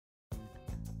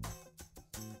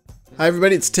Hi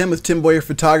everybody, it's Tim with Tim Boyer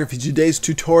Photography. Today's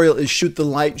tutorial is shoot the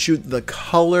light, shoot the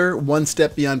color, one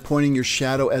step beyond pointing your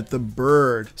shadow at the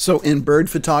bird. So in bird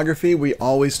photography, we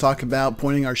always talk about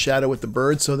pointing our shadow at the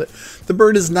bird so that the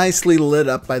bird is nicely lit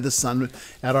up by the sun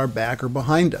at our back or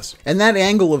behind us. And that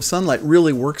angle of sunlight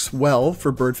really works well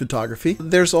for bird photography.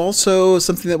 There's also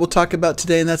something that we'll talk about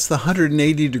today, and that's the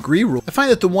 180-degree rule. I find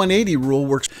that the 180 rule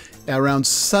works around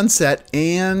sunset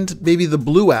and maybe the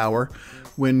blue hour,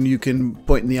 when you can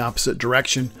point in the opposite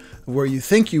direction of where you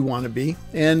think you want to be,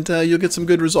 and you'll get some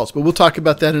good results. But we'll talk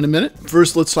about that in a minute.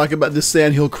 First, let's talk about this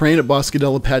sandhill crane at Bosque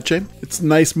del Apache. It's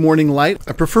nice morning light.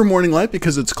 I prefer morning light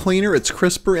because it's cleaner, it's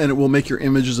crisper, and it will make your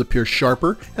images appear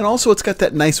sharper. And also, it's got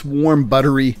that nice, warm,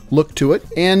 buttery look to it.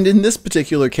 And in this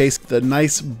particular case, the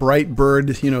nice, bright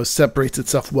bird, separates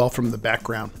itself well from the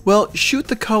background. Well, shoot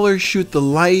the color, shoot the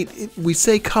light. We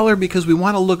say color because we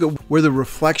want to look at where the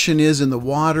reflection is in the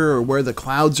water or where the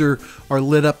clouds are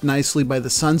lit up nicely by the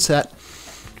sunset.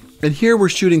 And here we're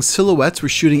shooting silhouettes. We're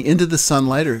shooting into the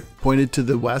sunlight or pointed to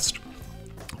the west.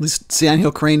 This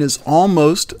sandhill crane is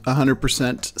almost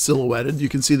 100% silhouetted. You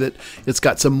can see that it's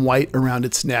got some white around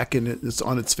its neck and it's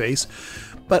on its face.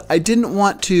 But I didn't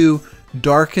want to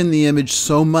darken the image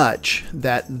so much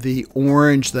that the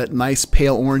orange, that nice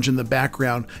pale orange in the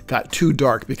background, got too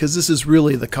dark, because this is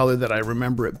really the color that I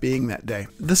remember it being that day.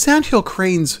 The sandhill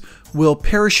cranes will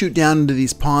parachute down into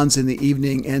these ponds in the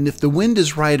evening, and if the wind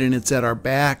is right and it's at our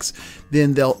backs,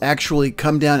 then they'll actually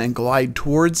come down and glide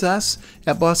towards us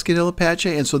at Bosque del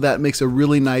Apache, and so that makes a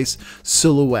really nice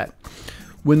silhouette.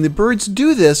 When the birds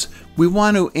do this, we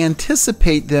want to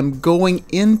anticipate them going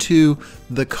into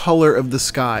the color of the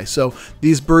sky. So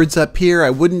these birds up here,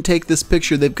 I wouldn't take this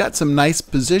picture. They've got some nice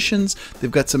positions, they've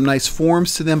got some nice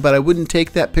forms to them, but I wouldn't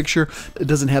take that picture. It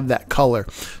doesn't have that color.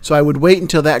 So I would wait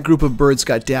until that group of birds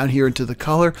got down here into the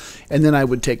color, and then I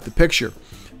would take the picture.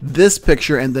 This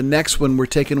picture and the next one were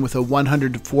taken with a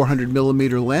 100 to 400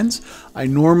 millimeter lens. I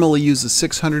normally use a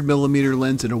 600 millimeter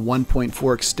lens and a 1.4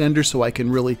 extender so I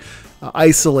can really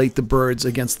isolate the birds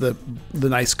against the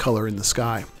nice color in the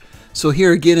sky. So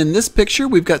here again in this picture,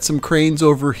 we've got some cranes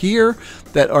over here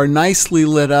that are nicely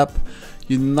lit up.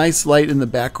 Nice light in the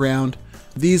background.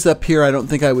 These up here, I don't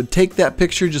think I would take that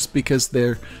picture just because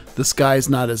the sky is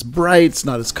not as bright, it's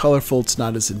not as colorful, it's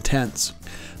not as intense.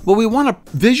 Well, we want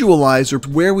to visualize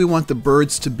where we want the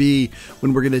birds to be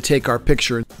when we're going to take our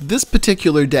picture. This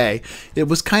particular day, it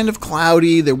was kind of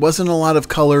cloudy. There wasn't a lot of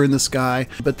color in the sky,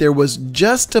 but there was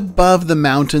just above the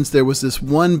mountains, there was this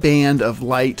one band of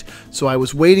light. So I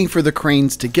was waiting for the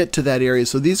cranes to get to that area.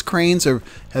 So these cranes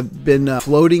have been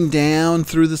floating down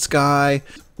through the sky.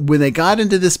 When they got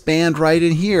into this band right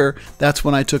in here, that's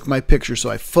when I took my picture. So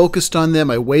I focused on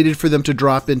them, I waited for them to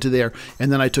drop into there,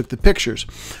 and then I took the pictures.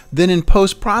 Then in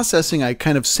post-processing, I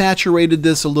kind of saturated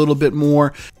this a little bit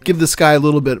more, give the sky a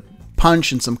little bit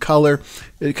punch and some color.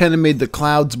 It kind of made the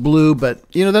clouds blue, but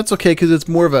that's okay because it's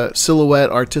more of a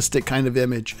silhouette, artistic kind of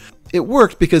image. It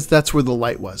worked because that's where the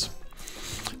light was.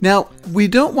 Now, we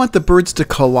don't want the birds to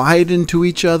collide into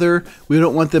each other. We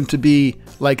don't want them to be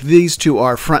like these two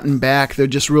are front and back. They're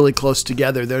just really close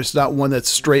together. There's not one that's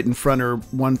straight in front or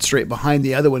one straight behind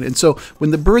the other one. And so when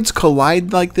the birds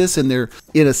collide like this and they're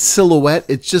in a silhouette,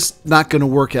 it's just not going to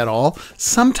work at all.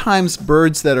 Sometimes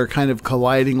birds that are kind of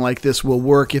colliding like this will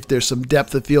work if there's some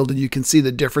depth of field and you can see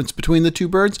the difference between the two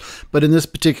birds. But in this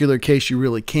particular case, you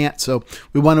really can't. So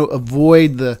we want to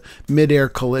avoid the mid-air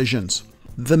collisions.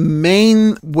 The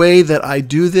main way that I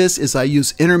do this is I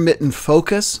use intermittent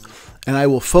focus, and I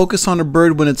will focus on a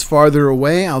bird when it's farther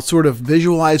away. I'll sort of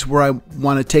visualize where I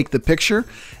want to take the picture,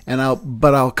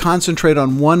 but I'll concentrate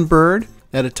on one bird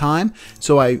at a time.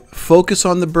 So I focus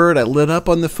on the bird, I lit up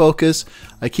on the focus,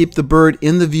 I keep the bird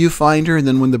in the viewfinder, and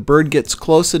then when the bird gets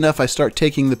close enough, I start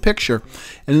taking the picture.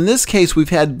 And in this case, we've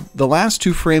had the last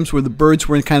two frames where the birds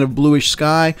were in kind of bluish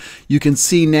sky. You can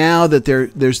see now that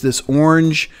there's this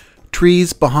orange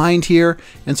trees behind here,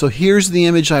 and so here's the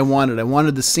image I wanted. I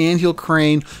wanted the sandhill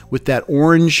crane with that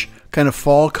orange kind of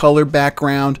fall color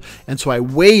background, and so I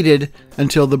waited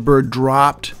until the bird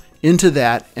dropped into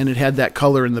that and it had that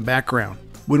color in the background.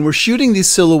 When we're shooting these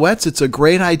silhouettes, it's a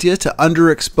great idea to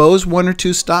underexpose one or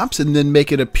two stops and then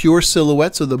make it a pure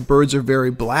silhouette so the birds are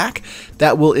very black.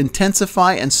 That will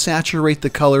intensify and saturate the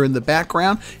color in the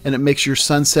background, and it makes your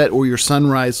sunset or your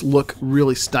sunrise look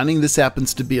really stunning. This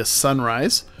happens to be a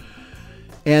sunrise.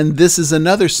 And this is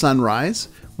another sunrise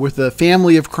with a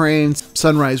family of cranes,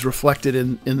 sunrise reflected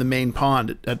in the main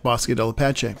pond at Bosque del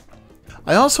Apache.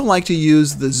 I also like to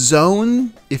use the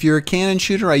zone. If you're a Canon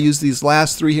shooter, I use these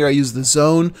last three here. I use the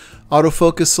zone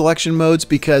autofocus selection modes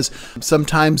because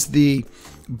sometimes the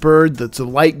bird that's a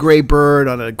light gray bird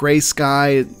on a gray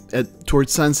sky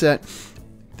towards sunset.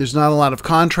 There's not a lot of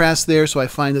contrast there, so I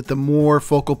find that the more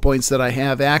focal points that I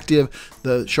have active,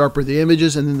 the sharper the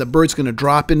images, and then the bird's going to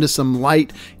drop into some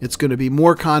light. It's going to be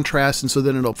more contrast, and so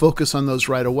then it'll focus on those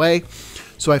right away.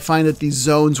 So I find that these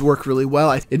zones work really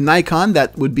well. In Nikon,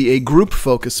 that would be a group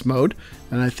focus mode,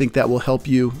 and I think that will help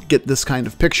you get this kind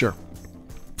of picture.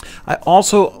 I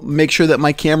also make sure that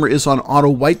my camera is on auto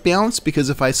white balance, because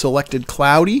if I selected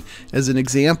cloudy as an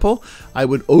example, I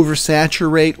would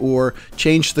oversaturate or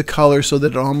change the color so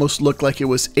that it almost looked like it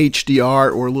was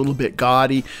HDR or a little bit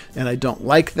gaudy, and I don't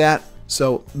like that.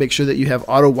 So make sure that you have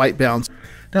auto white balance.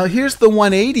 Now here's the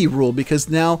 180 rule, because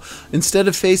now instead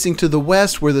of facing to the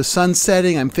west where the sun's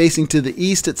setting, I'm facing to the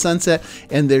east at sunset,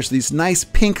 and there's these nice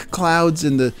pink clouds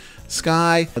in the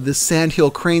sky. This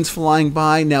sandhill crane's flying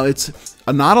by. Now it's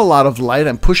not a lot of light.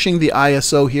 I'm pushing the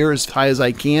ISO here as high as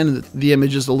I can. The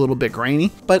image is a little bit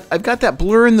grainy, but I've got that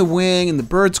blur in the wing and the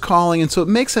birds calling, and so it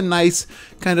makes a nice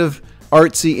kind of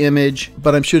artsy image,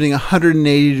 but I'm shooting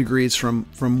 180 degrees from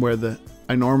where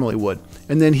I normally would.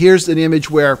 And then here's an image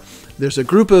where there's a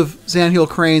group of sandhill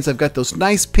cranes. I've got those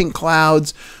nice pink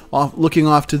clouds looking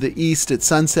off to the east at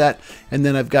sunset, and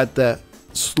then I've got the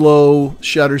slow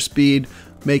shutter speed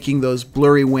making those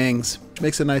blurry wings, which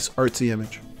makes a nice artsy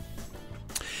image.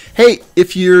 Hey,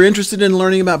 if you're interested in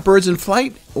learning about birds in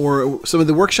flight or some of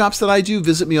the workshops that I do,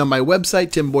 visit me on my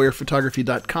website,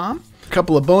 timboyerphotography.com. A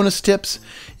couple of bonus tips.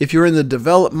 If you're in the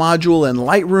Develop module in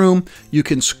Lightroom, you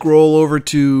can scroll over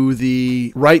to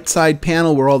the right side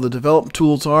panel where all the Develop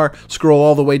tools are, scroll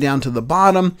all the way down to the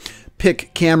bottom,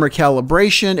 pick camera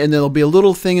calibration, and there'll be a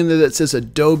little thing in there that says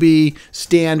Adobe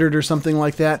Standard or something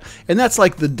like that. And that's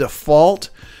like the default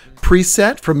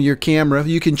preset from your camera.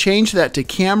 You can change that to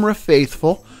Camera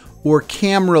Faithful or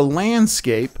Camera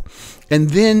Landscape, and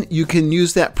then you can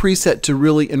use that preset to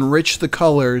really enrich the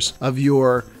colors of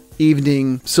your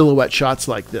evening silhouette shots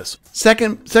like this.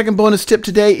 Second bonus tip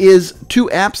today is two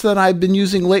apps that I've been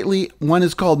using lately. One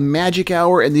is called Magic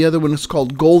Hour and the other one is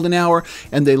called Golden Hour,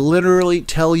 and they literally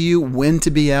tell you when to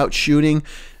be out shooting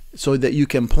so that you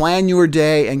can plan your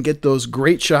day and get those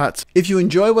great shots. If you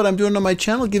enjoy what I'm doing on my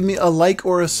channel, give me a like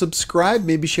or a subscribe.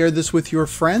 Maybe share this with your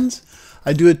friends.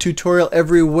 I do a tutorial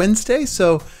every Wednesday,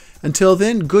 so until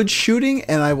then, good shooting,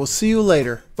 and I will see you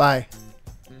later. Bye.